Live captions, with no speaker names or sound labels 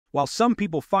While some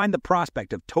people find the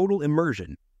prospect of total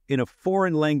immersion in a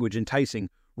foreign language enticing,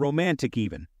 romantic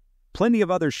even, plenty of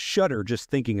others shudder just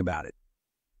thinking about it.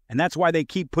 And that's why they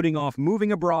keep putting off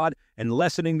moving abroad and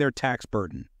lessening their tax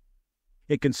burden.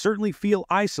 It can certainly feel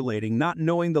isolating not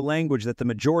knowing the language that the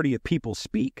majority of people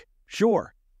speak.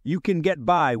 Sure, you can get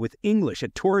by with English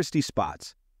at touristy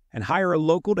spots and hire a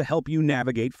local to help you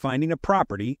navigate finding a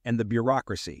property and the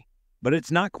bureaucracy. But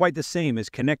it's not quite the same as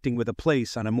connecting with a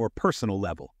place on a more personal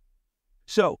level.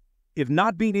 So, if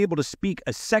not being able to speak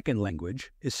a second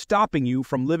language is stopping you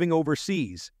from living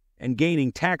overseas and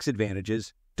gaining tax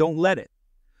advantages, don't let it.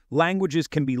 Languages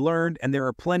can be learned, and there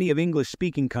are plenty of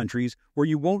English-speaking countries where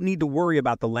you won't need to worry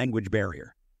about the language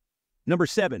barrier. Number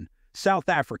 7, South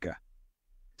Africa.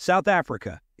 South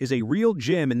Africa is a real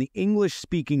gem in the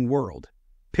English-speaking world.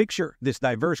 Picture this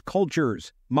diverse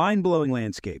cultures, mind-blowing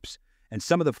landscapes, and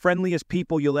some of the friendliest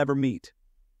people you'll ever meet.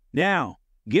 Now,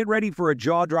 get ready for a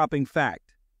jaw-dropping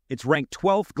fact. It's ranked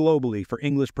 12th globally for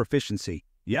English proficiency.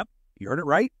 Yep, you heard it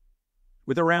right.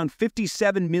 With around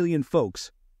 57 million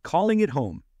folks calling it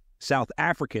home, South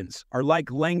Africans are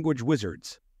like language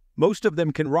wizards. Most of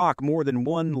them can rock more than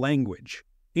one language.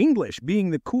 English, being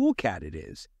the cool cat it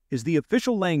is the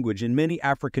official language in many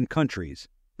African countries.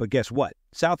 But guess what?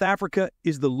 South Africa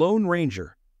is the Lone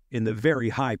Ranger in the very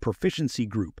high proficiency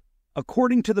group,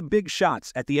 according to the big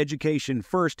shots at the Education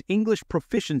First English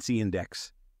Proficiency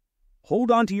Index.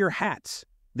 Hold on to your hats.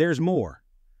 There's more.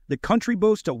 The country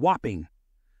boasts a whopping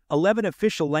 11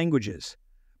 official languages.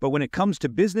 But when it comes to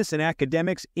business and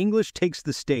academics, English takes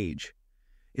the stage.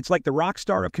 It's like the rock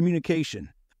star of communication.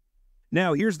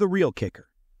 Now, here's the real kicker.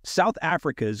 South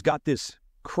Africa's got this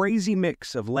crazy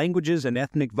mix of languages and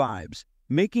ethnic vibes,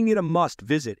 making it a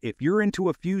must-visit if you're into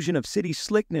a fusion of city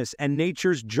slickness and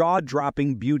nature's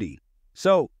jaw-dropping beauty.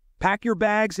 So, pack your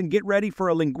bags and get ready for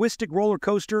a linguistic roller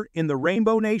coaster in the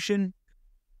Rainbow Nation.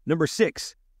 Number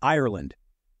 6, Ireland.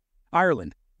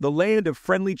 Ireland, the land of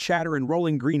friendly chatter and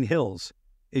rolling green hills,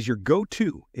 is your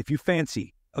go-to if you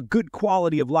fancy a good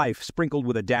quality of life sprinkled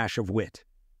with a dash of wit.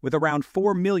 With around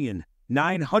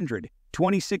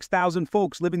 4,926,000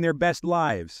 folks living their best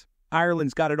lives,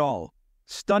 Ireland's got it all.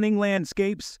 Stunning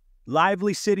landscapes,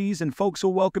 lively cities, and folks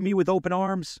will welcome you with open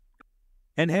arms.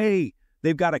 And hey,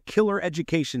 they've got a killer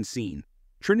education scene.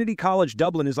 Trinity College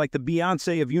Dublin is like the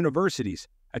Beyoncé of universities,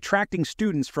 attracting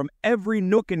students from every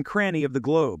nook and cranny of the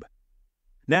globe.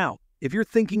 Now, if you're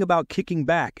thinking about kicking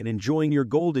back and enjoying your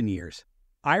golden years,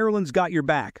 Ireland's got your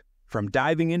back. From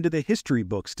diving into the history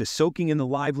books to soaking in the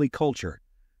lively culture,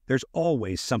 there's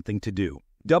always something to do.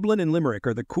 Dublin and Limerick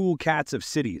are the cool cats of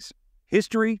cities.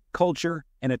 History, culture,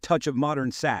 and a touch of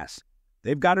modern sass.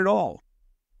 They've got it all.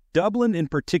 Dublin, in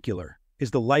particular, is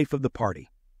the life of the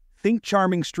party. Think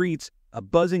charming streets, a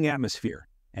buzzing atmosphere,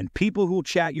 and people who'll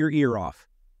chat your ear off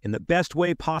in the best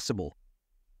way possible.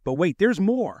 But wait, there's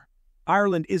more.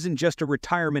 Ireland isn't just a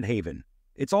retirement haven.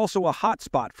 It's also a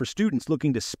hotspot for students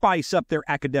looking to spice up their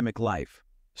academic life.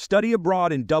 Study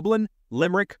abroad in Dublin,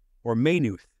 Limerick, or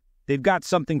Maynooth. They've got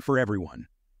something for everyone.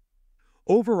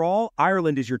 Overall,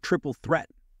 Ireland is your triple threat.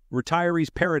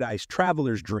 Retirees' paradise,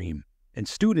 traveler's dream, and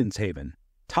students' haven.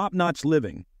 Top-notch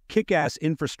living, kick-ass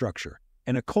infrastructure,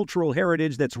 and a cultural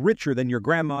heritage that's richer than your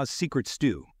grandma's secret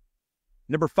stew.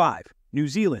 Number 5, New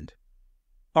Zealand.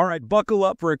 All right, buckle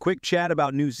up for a quick chat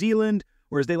about New Zealand,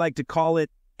 or as they like to call it,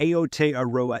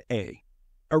 Aotearoa A.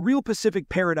 A real Pacific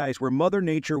paradise where Mother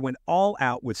Nature went all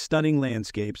out with stunning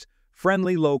landscapes,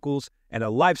 friendly locals, and a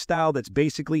lifestyle that's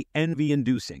basically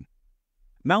envy-inducing.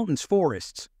 Mountains,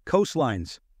 forests,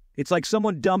 coastlines. It's like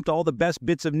someone dumped all the best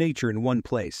bits of nature in one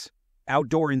place.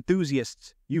 Outdoor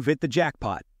enthusiasts, you've hit the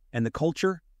jackpot. And the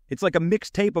culture? It's like a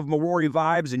mixtape of Maori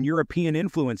vibes and European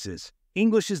influences.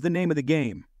 English is the name of the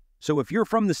game. So if you're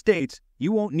from the States,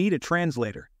 you won't need a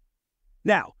translator.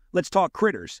 Now, let's talk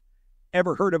critters.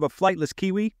 Ever heard of a flightless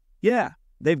kiwi? Yeah,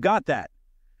 they've got that.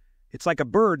 It's like a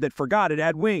bird that forgot it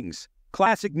had wings.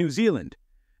 Classic New Zealand.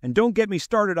 And don't get me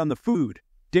started on the food.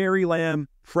 Dairy lamb,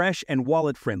 fresh and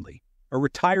wallet-friendly. A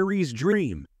retiree's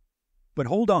dream. But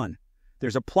hold on.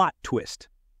 There's a plot twist.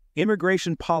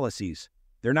 Immigration policies.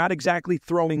 They're not exactly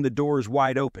throwing the doors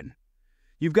wide open.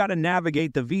 You've got to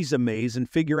navigate the visa maze and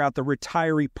figure out the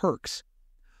retiree perks.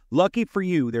 Lucky for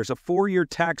you, there's a 4-year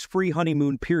tax-free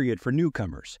honeymoon period for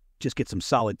newcomers. Just get some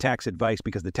solid tax advice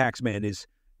because the tax man is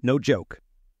no joke.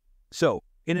 So,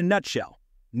 in a nutshell,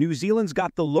 New Zealand's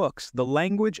got the looks, the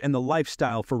language, and the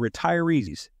lifestyle for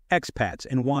retirees, expats,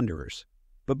 and wanderers.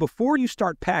 But before you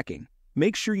start packing,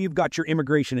 make sure you've got your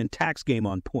immigration and tax game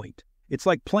on point. It's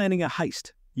like planning a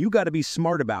heist. You got to be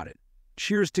smart about it.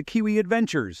 Cheers to Kiwi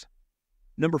adventures.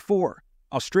 Number 4,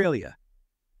 Australia.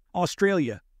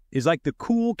 Australia, is like the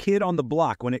cool kid on the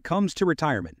block when it comes to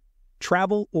retirement,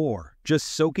 travel, or just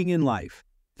soaking in life.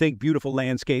 Think beautiful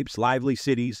landscapes, lively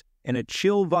cities, and a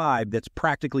chill vibe that's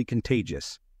practically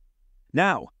contagious.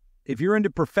 Now, if you're into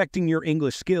perfecting your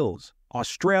English skills,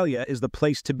 Australia is the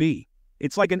place to be.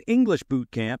 It's like an English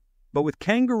boot camp, but with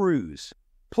kangaroos.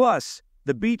 Plus,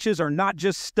 the beaches are not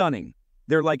just stunning,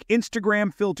 they're like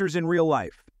Instagram filters in real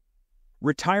life.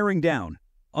 Retiring down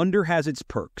under has its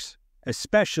perks,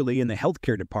 especially in the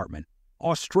healthcare department.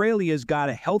 Australia's got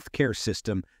a healthcare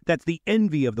system that's the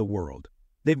envy of the world.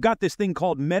 They've got this thing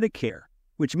called Medicare,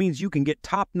 which means you can get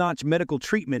top-notch medical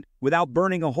treatment without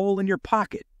burning a hole in your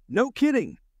pocket. No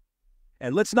kidding.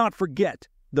 And let's not forget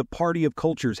the party of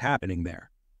cultures happening there.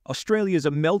 Australia's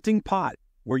a melting pot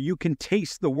where you can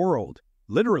taste the world,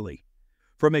 literally.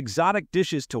 From exotic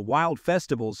dishes to wild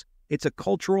festivals, it's a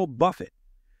cultural buffet.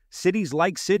 Cities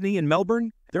like Sydney and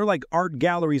Melbourne, they're like art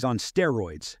galleries on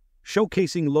steroids,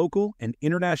 showcasing local and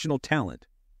international talent.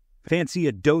 Fancy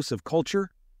a dose of culture?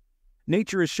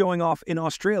 Nature is showing off in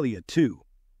Australia, too.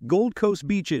 Gold Coast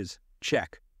beaches,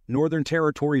 check. Northern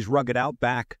Territory's rugged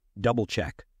outback, double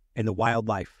check. And the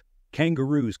wildlife.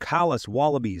 Kangaroos, koalas,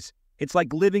 wallabies. It's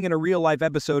like living in a real-life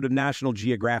episode of National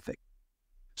Geographic.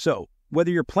 So,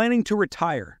 whether you're planning to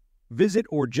retire, visit,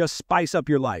 or just spice up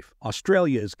your life,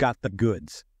 Australia's got the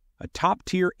goods. A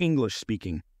top-tier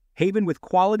English-speaking haven with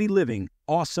quality living,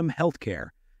 awesome healthcare,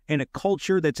 and a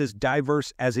culture that's as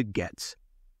diverse as it gets.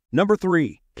 Number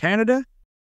 3, Canada.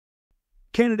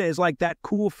 Canada is like that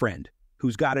cool friend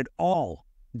who's got it all.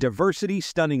 Diversity,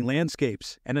 stunning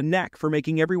landscapes, and a knack for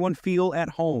making everyone feel at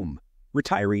home.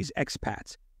 Retirees,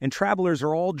 expats, and travelers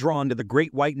are all drawn to the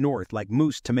Great White North like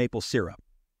moose to maple syrup.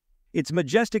 Its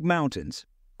majestic mountains,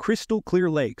 crystal clear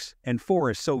lakes, and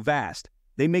forests so vast,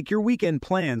 they make your weekend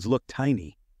plans look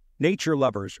tiny. Nature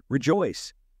lovers,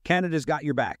 rejoice. Canada's got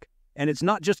your back. And it's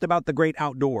not just about the great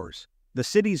outdoors. The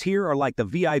cities here are like the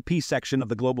VIP section of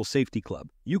the Global Safety Club.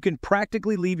 You can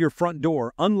practically leave your front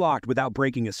door unlocked without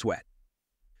breaking a sweat.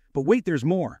 But wait, there's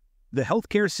more. The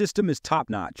healthcare system is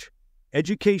top-notch.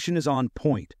 Education is on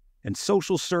point, and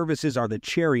social services are the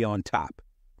cherry on top.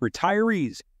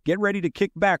 Retirees, get ready to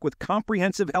kick back with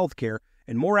comprehensive healthcare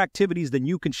and more activities than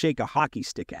you can shake a hockey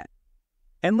stick at.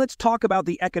 And let's talk about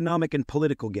the economic and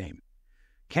political game.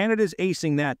 Canada's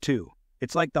acing that too.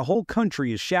 It's like the whole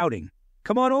country is shouting,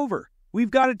 "Come on over,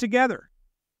 we've got it together."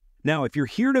 Now, if you're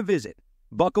here to visit,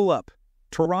 buckle up.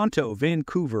 Toronto,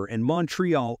 Vancouver, and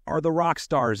Montreal are the rock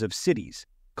stars of cities,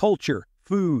 culture,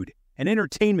 food, and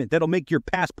entertainment that'll make your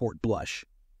passport blush.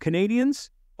 Canadians?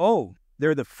 Oh,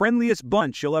 they're the friendliest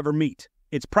bunch you'll ever meet.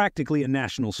 It's practically a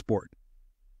national sport.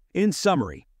 In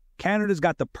summary, Canada's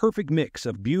got the perfect mix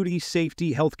of beauty,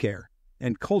 safety, healthcare,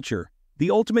 and culture,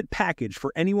 the ultimate package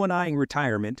for anyone eyeing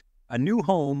retirement, a new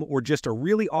home, or just a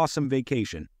really awesome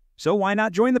vacation. So why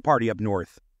not join the party up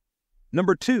north?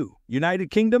 Number 2, United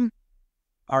Kingdom.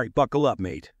 All right, buckle up,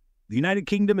 mate. The United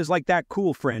Kingdom is like that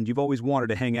cool friend you've always wanted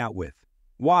to hang out with.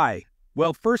 Why?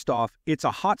 Well, first off, it's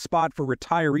a hot spot for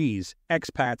retirees,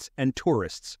 expats, and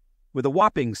tourists. With a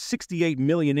whopping 68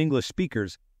 million English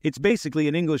speakers, it's basically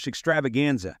an English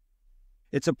extravaganza.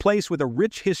 It's a place with a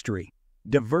rich history,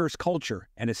 diverse culture,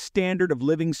 and a standard of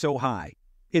living so high,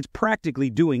 it's practically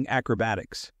doing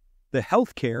acrobatics. The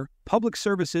healthcare, public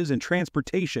services, and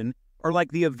transportation are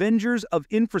like the Avengers of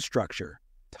infrastructure.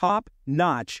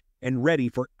 Top-notch and ready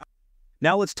for...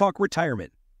 Now let's talk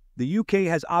retirement. The UK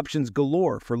has options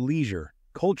galore for leisure,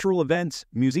 cultural events,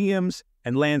 museums,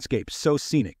 and landscapes so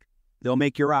scenic. They'll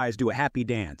make your eyes do a happy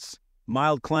dance.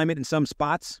 Mild climate in some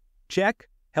spots? Check.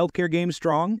 Healthcare game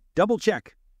strong? Double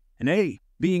check. And hey,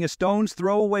 being a stone's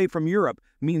throw away from Europe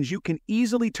means you can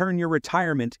easily turn your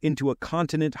retirement into a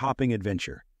continent-hopping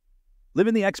adventure.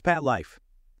 Living the expat life.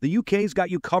 The UK's got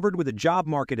you covered with a job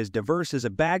market as diverse as a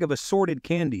bag of assorted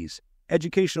candies,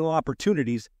 educational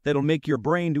opportunities that'll make your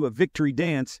brain do a victory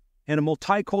dance, and a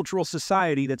multicultural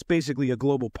society that's basically a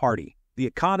global party. The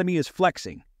economy is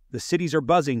flexing, the cities are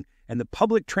buzzing, and the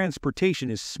public transportation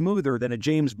is smoother than a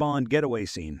James Bond getaway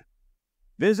scene.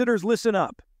 Visitors, listen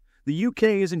up. The UK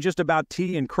isn't just about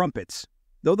tea and crumpets,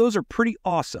 though those are pretty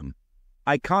awesome.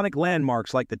 Iconic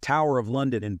landmarks like the Tower of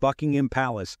London and Buckingham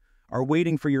Palace are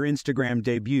waiting for your Instagram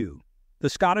debut. The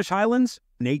Scottish Highlands?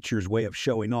 Nature's way of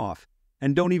showing off.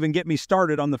 And don't even get me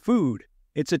started on the food.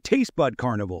 It's a taste bud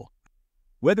carnival.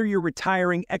 Whether you're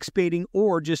retiring, expating,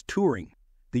 or just touring,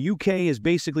 the UK is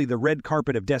basically the red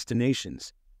carpet of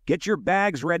destinations. Get your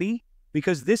bags ready,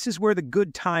 because this is where the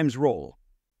good times roll.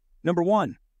 Number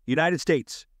 1, United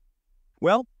States.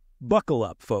 Well, buckle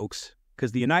up, folks,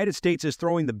 because the United States is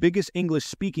throwing the biggest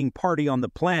English-speaking party on the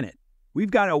planet. We've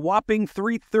got a whopping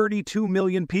 332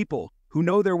 million people who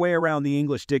know their way around the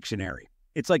English dictionary.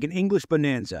 It's like an English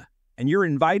bonanza, and you're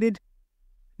invited?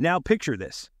 Now picture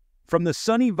this. From the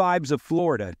sunny vibes of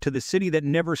Florida to the city that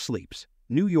never sleeps,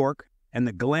 New York, and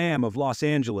the glam of Los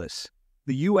Angeles,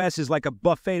 the U.S. is like a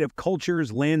buffet of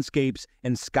cultures, landscapes,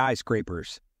 and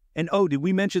skyscrapers. And oh, did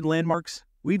we mention landmarks?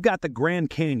 We've got the Grand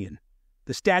Canyon,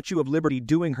 the Statue of Liberty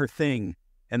doing her thing,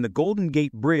 and the Golden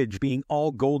Gate Bridge being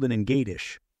all golden and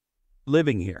gatish.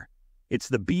 Living here, it's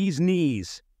the bee's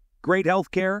knees. Great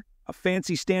healthcare, a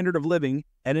fancy standard of living,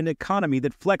 and an economy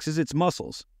that flexes its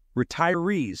muscles.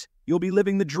 Retirees, you'll be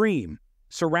living the dream,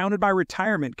 surrounded by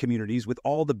retirement communities with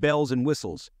all the bells and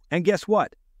whistles. And guess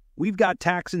what? We've got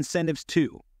tax incentives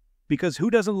too, because who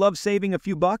doesn't love saving a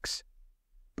few bucks?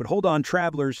 But hold on,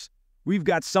 travelers, we've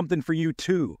got something for you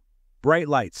too. Bright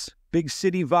lights, big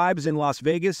city vibes in Las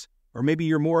Vegas, or maybe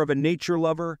you're more of a nature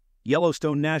lover,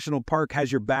 Yellowstone National Park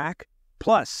has your back.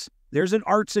 Plus, there's an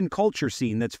arts and culture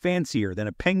scene that's fancier than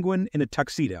a penguin in a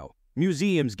tuxedo.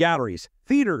 Museums, galleries,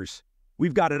 theaters.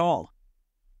 We've got it all.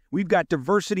 We've got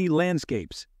diversity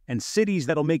landscapes and cities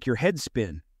that'll make your head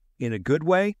spin. In a good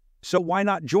way, so why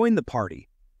not join the party?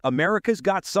 America's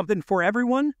got something for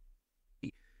everyone?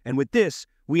 And with this,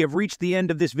 we have reached the end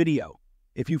of this video.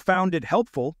 If you found it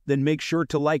helpful, then make sure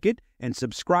to like it and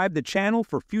subscribe the channel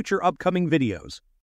for future upcoming videos.